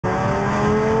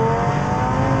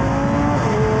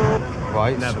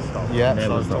right? Never stop. Yeah,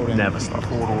 Never stop. Never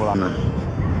stop. All that.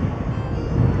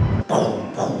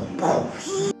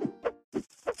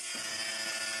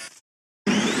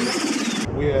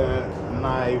 We're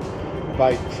now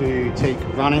about to take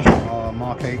Vanish, our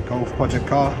Mark 8 Golf project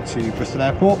car, to Bristol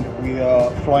Airport. We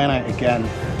are flying out again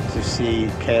to see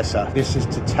KSF. This is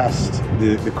to test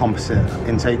the composite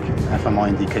intake, FMI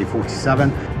and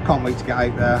DK47. Can't wait to get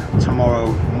out there.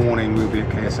 Tomorrow morning we'll be at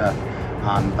KSF,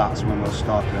 and that's when we'll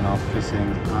start doing our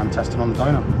fitting and testing on the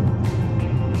dyno.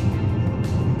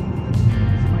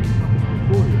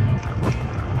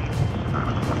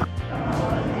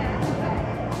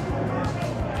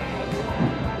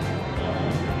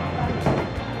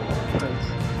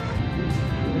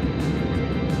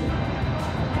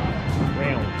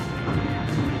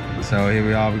 So here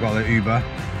we are, we've got the Uber,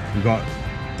 we've got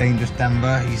Dangerous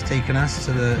Denver, he's taking us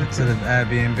to the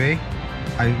Airbnb.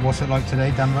 What's it like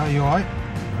today, Denver? Are you alright?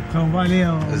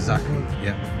 Exactly,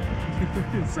 yeah.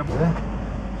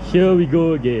 Here we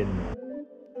go again.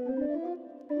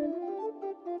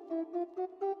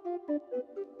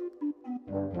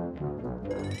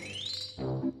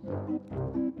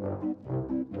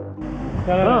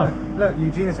 Look,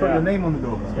 Eugene has got your name on the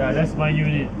door. Yeah, that's my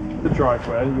unit. The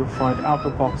driveway, you'll find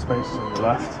outdoor park spaces on the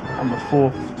left, and the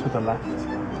fourth to the left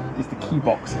is the key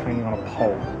box hanging on a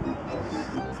pole.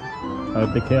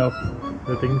 I'll take care of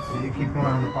the things. So you keep an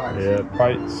eye on the bags? Yeah.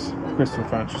 Right's Crystal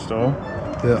Furniture Store.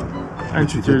 Yeah.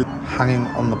 And you do hanging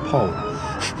on the pole.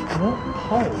 what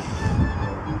pole?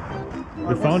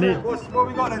 We found it. What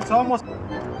we got then, Tom? What's...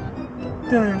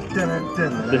 Boom.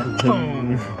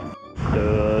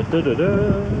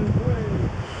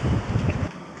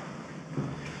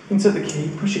 Insert the key,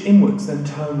 push it inwards, then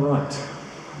turn right.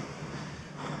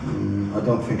 I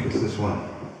don't think it's this one.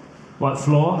 What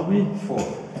floor are we? 4.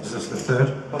 Is this the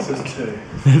 3rd? That says 2.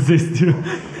 This is too.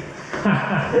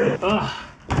 Oh,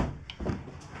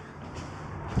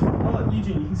 look,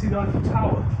 Eugene, you can see the Eiffel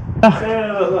Tower.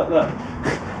 Yeah, look.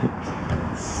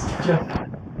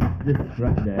 Just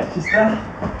right there. Just there.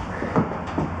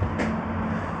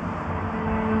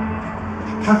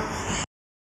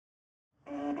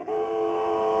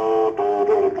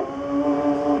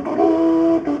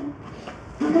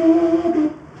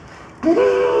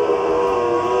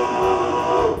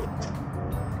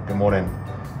 Good morning.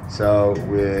 So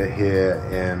we're here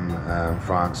in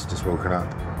France, just woken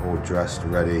up, all dressed,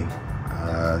 ready,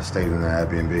 stayed in the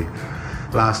Airbnb.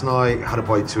 Last night, had a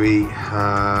bite to eat,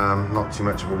 not too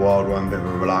much of a wild one, bit of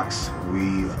a relax.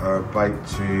 We are about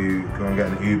to go and get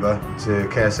an Uber to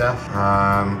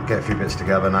KSF, get a few bits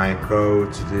together now, go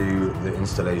to do the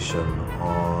installation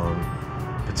on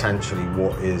potentially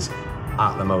what is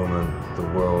at the moment the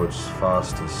world's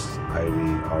fastest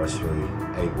Audi RS3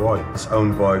 8Y. It's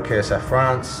owned by KSF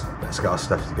France. Let's get our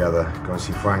stuff together, go and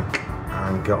see Frank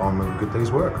and get on with a good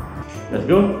day's work. Let's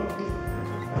go.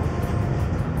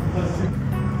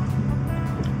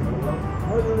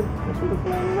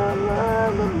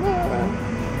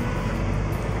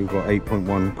 We've got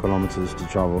 8.1 kilometers to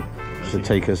travel. Should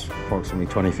take us approximately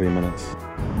 23 minutes.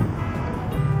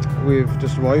 We've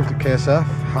just arrived at KSF,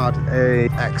 had a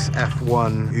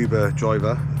ex-F1 Uber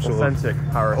driver. Authentic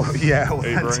Paris. Yeah,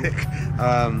 authentic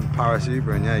Paris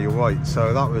Ubering, yeah, you're right.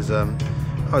 So that was a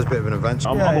bit of an adventure.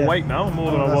 I'm awake now,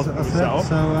 more than I was at the start.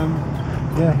 So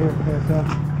yeah, here at KSF,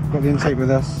 got the intake with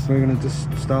us. We're going to just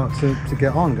start to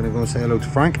get on. Going to go and say hello to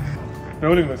Frank.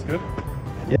 Building looks good.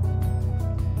 Yeah.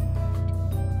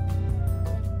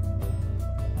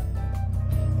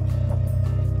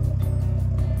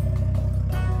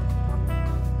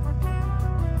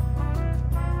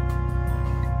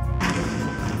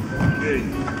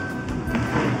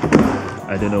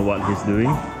 I don't know what he's doing.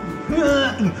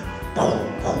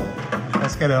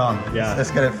 Let's get it on. Yeah. Let's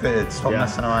get it fitted. Stop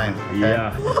messing around. Okay?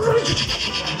 Yeah.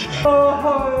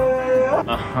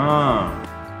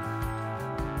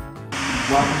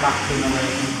 Welcome back to another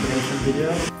installation video.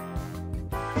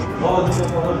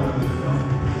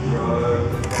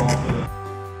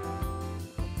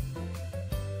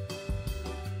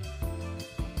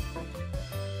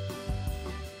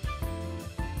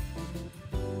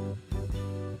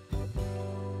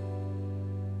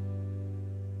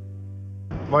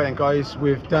 Right then guys,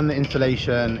 we've done the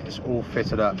installation. It's all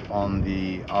fitted up on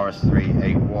the RS3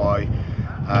 8Y.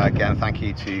 Again, thank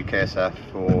you to KSF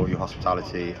for your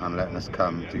hospitality and letting us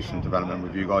come do some development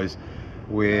with you guys.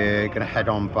 We're going to head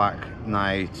on back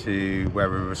now to where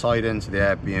we're residing, to the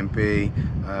Airbnb,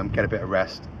 get a bit of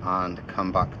rest and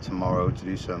come back tomorrow to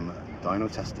do some dyno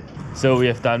testing. So we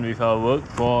have done with our work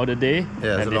for the day.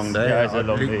 Yeah, it's a long day. Yeah, it's a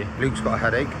long day. Luke's got a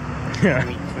headache. Yeah.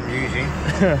 From using.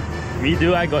 Me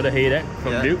too, I got a headache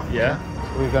from Luke, yeah.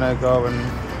 we're gonna go and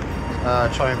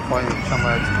try and find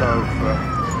somewhere to go for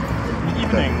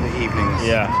the evenings.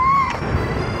 Yeah.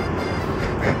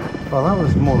 Well, that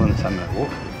was more than a 10-minute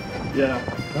walk. Yeah.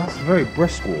 That's a very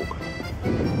brisk walk.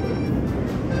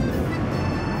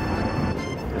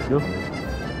 Let's go.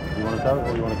 You want to go,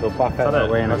 or you want to go back out that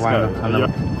way and Let's around?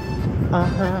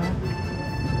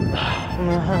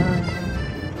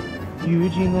 go.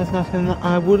 Eugene, there's nothing that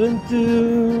I wouldn't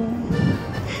do.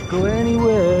 Go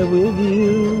anywhere with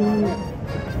you.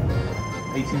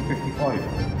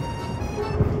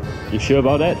 1855. You sure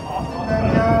about that?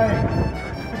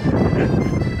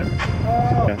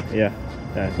 Yeah.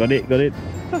 Got it.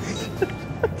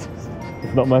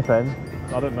 It's not my pen.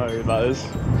 I don't know who that is.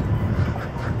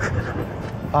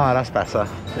 Ah, that's better.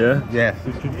 Yeah. Yeah.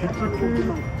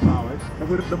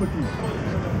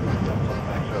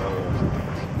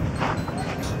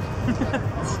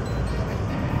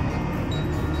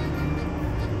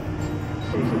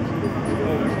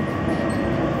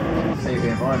 Save the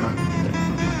environment.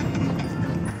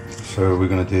 So we're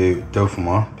going to do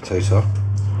dauphinoise potato,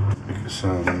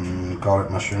 some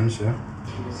garlic mushrooms, yeah.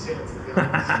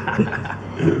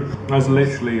 That's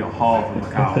literally a half of a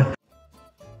cow.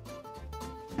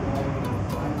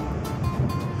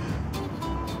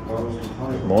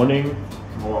 Morning.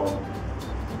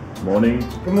 Morning.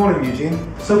 Good morning, Eugene.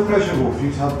 So pleasurable for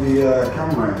you to have the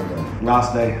camera in again.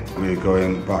 Last day. We're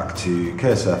going back to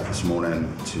KSF this morning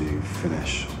to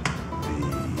finish the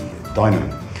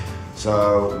dyno.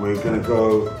 So we're going to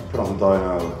go put on the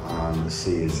dyno and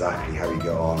see exactly how we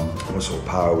get on, what sort of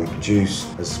power we produce.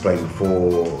 As explained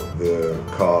before, the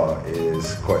car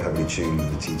is quite heavily tuned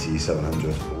with the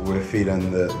TT700. We're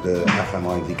feeling that the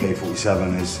FMI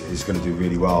DK47 is going to do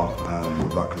really well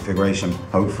with that configuration.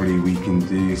 Hopefully we can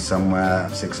do somewhere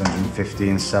 650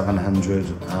 and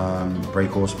 700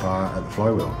 brake horsepower at the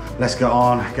flywheel. Let's get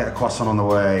on, get a croissant on the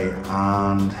way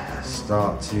and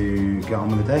start to get on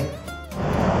with the day.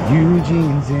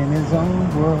 Eugene's in his own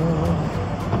world.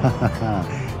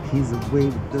 He's away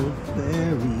with the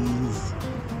fairies.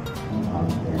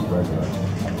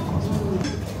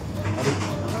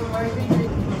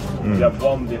 You have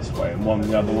one this way and one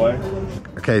the other way.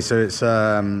 Okay, so it's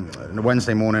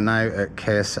Wednesday morning now at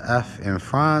KSF in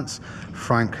France.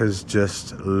 Frank has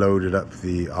just loaded up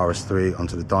the RS3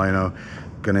 onto the dyno.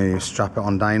 Gonna strap it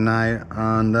on down now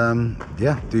and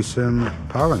yeah, do some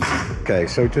power runs. Okay,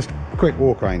 so just a quick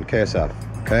walk around KSF.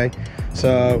 Okay,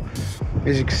 so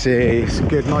as you can see, it's a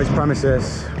good, nice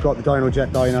premises. Got the Dyno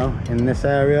Jet dyno in this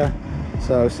area.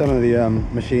 So some of the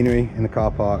machinery in the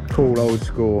car park. Cool old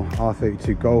school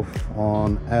R32 Golf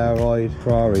on air ride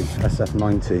Ferrari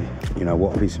SF90. You know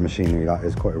what a piece of machinery that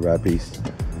is. Quite a rare beast.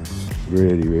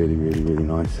 Really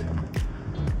nice.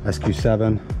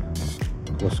 SQ7.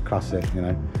 Was classic, you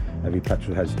know, every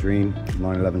petrol head's dream.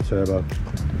 911 turbo.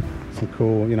 Some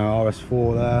cool, you know,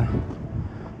 RS4 there.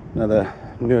 Another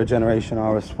newer generation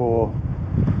RS4.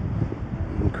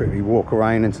 And quickly walk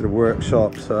around into the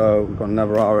workshop. So we've got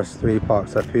another RS3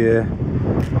 parked up here.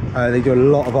 They do a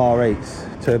lot of R8s,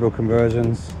 turbo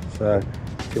conversions. So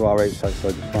 2 R8s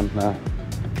outside the front there.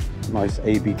 Nice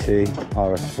ABT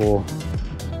RS4.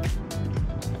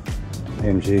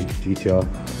 AMG GTR.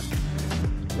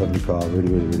 Lovely car,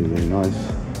 really nice.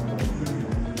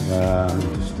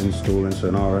 Just installing so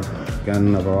an RF, again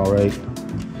another R8,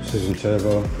 precision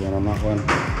turbo, going on that one.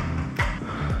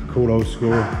 Cool old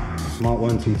school, Smart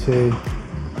 1 TT,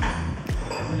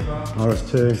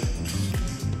 RS2.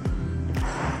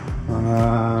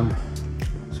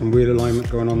 Some wheel alignment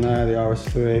going on there, the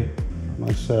RS3.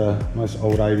 Nice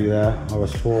old Audi there,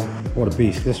 RS4. What a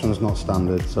beast. This one's not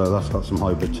standard, so that's got some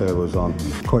hybrid turbos on.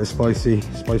 Quite a spicy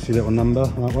little number,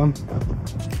 that one.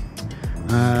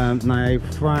 Now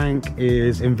Frank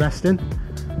is investing.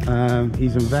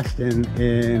 He's investing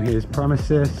in his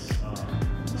premises.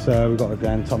 So we've got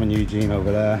again Tom and Eugene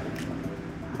over there.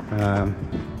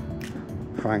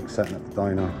 Frank setting up the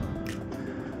dyno.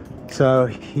 So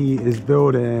he is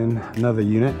building another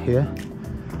unit here.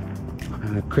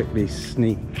 I'm going to quickly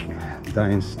sneak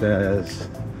downstairs,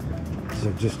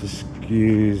 so just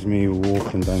excuse me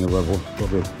walking down the rubble,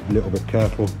 probably a little bit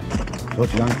careful,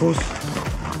 watch your ankles.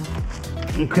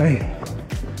 Okay,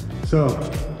 so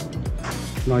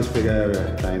nice big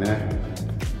area down there.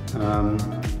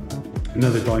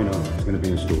 Another dyno is going to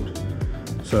be installed,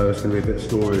 so it's going to be a bit of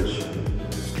storage,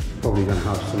 probably going to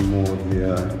have some more of the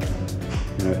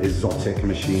you know, exotic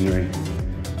machinery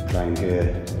down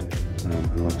here,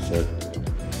 and like I said,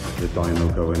 the dyno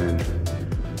going in,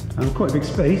 and quite a big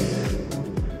space,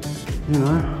 you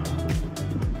know.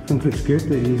 I think it's good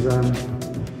that he's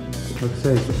like I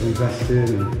say, sort of invested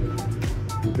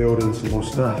and building some more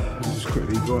stuff. It's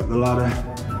quickly go up the ladder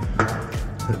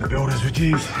that the builders would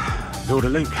use. Build a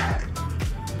loop.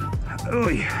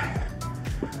 Oi.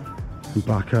 And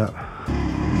back up.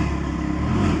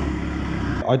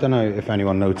 I don't know if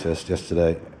anyone noticed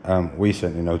yesterday. We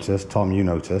certainly noticed. Tom, you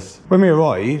noticed. When we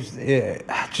arrived, it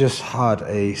just had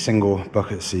a single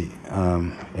bucket seat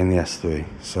in the S3.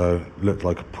 So it looked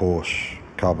like a Porsche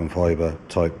carbon fibre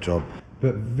type job.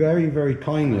 But very, very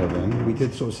kindly of him, we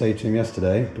did sort of say to him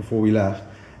yesterday, before we left,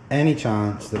 any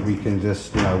chance that we can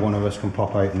just, you know, one of us can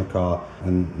pop out in the car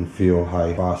and feel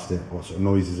how fast what sort of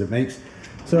noises it makes.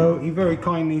 So he very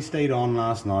kindly stayed on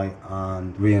last night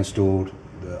and reinstalled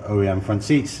the OEM front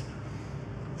seats.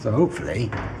 So hopefully,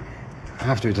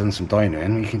 after we've done some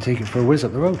dynoing, we can take it for a whiz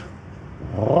up the road.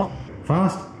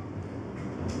 Fast?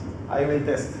 I will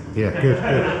test. Yeah, good.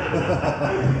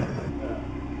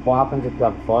 What happens if you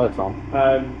have a fire, Tom?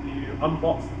 You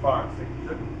unbox the fire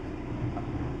extinguisher.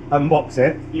 Unbox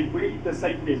it. You read the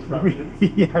safety instructions.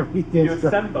 Yeah, read the You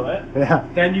assemble it. Yeah.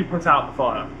 Then you put out the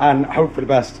fire. And hope for the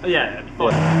best. Yeah,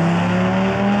 fine.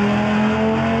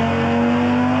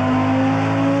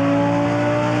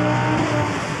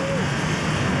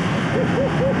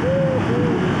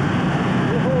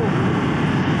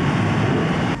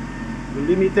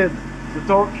 Limited the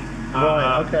torque.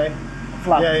 Right, okay.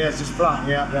 Flat. Yeah, it's just flat,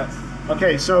 yeah. Yes.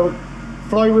 Okay, so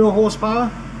flywheel horsepower?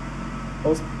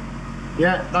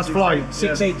 Yeah, that's fly.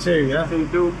 682, yeah?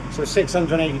 So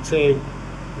 682,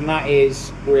 and that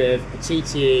is with a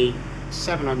TTE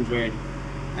 700,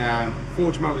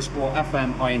 Forge Motorsport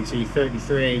FM INT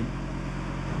 33,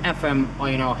 FM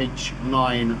INRH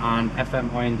 9, and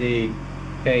FM IND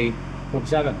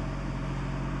K47.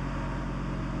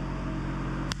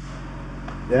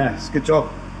 Yeah, it's a good job.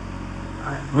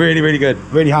 Really, really good.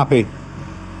 Really happy.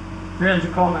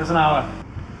 300 kilometers an hour.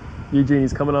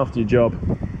 Eugene's coming after your job.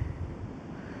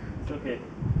 It's okay.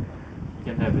 You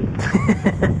can have it.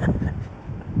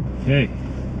 Okay.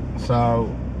 So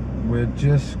we're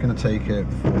just going to take it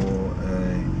for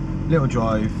a little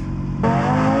drive.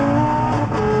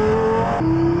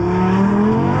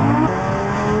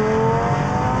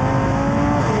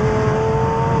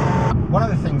 One of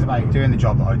the things about doing the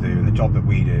job that I do and the job that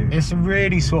we do, it's a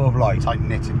really sort of like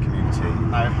tight-knitted community.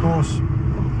 Now, of course,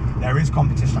 there is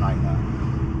competition out there,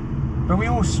 but we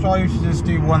all strive to just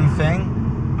do one thing,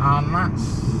 and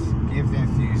that's give the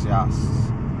enthusiasts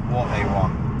what they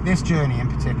want. This journey in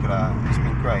particular has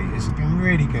been great. It's been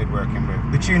really good working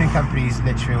with the tuning companies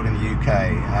Litchfield in the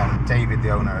UK and David,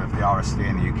 the owner of the RS3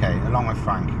 in the UK, along with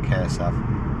Frank at KSF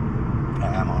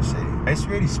at MRC. It's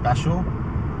really special,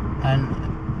 and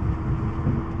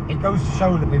it goes to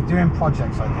show that with doing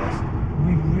projects like this,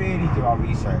 we really do our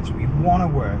research. We want to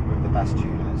work with the best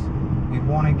tuners. We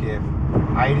want to give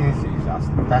Audi enthusiasts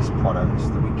the best products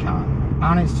that we can.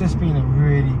 And it's just been a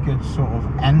really good sort of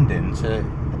ending to a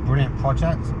brilliant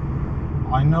project.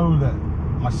 I know that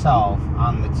myself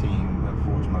and the team at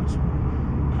Forge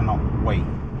Motorsport cannot wait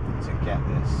to get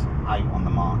this out on the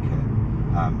market,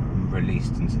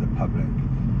 released into the public,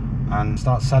 and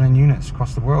start selling units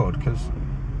across the world, because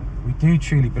we do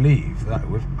truly believe that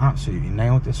we've absolutely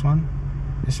nailed this one.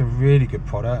 It's a really good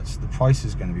product. The price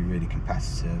is going to be really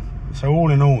competitive. So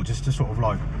all in all, just to sort of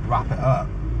like wrap it up,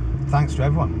 thanks to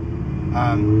everyone.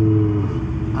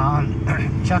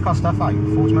 And check our stuff out,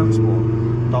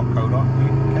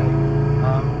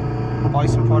 forgemotorsport.co.uk. Buy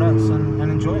some products and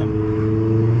enjoy them.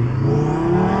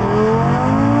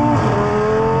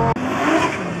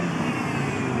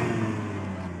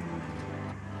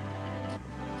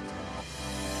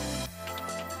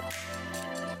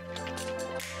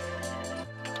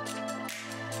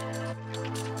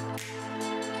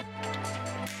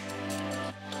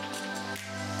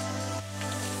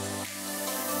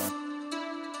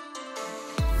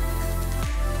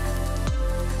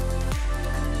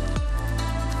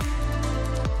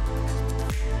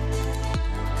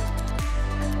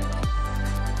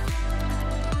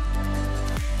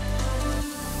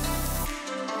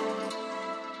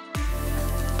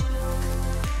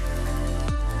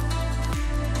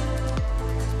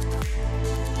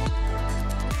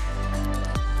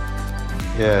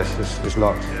 Yes, it's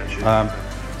locked.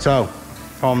 So,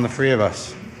 from the three of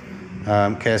us,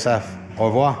 KSF, au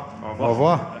revoir. Au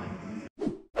revoir.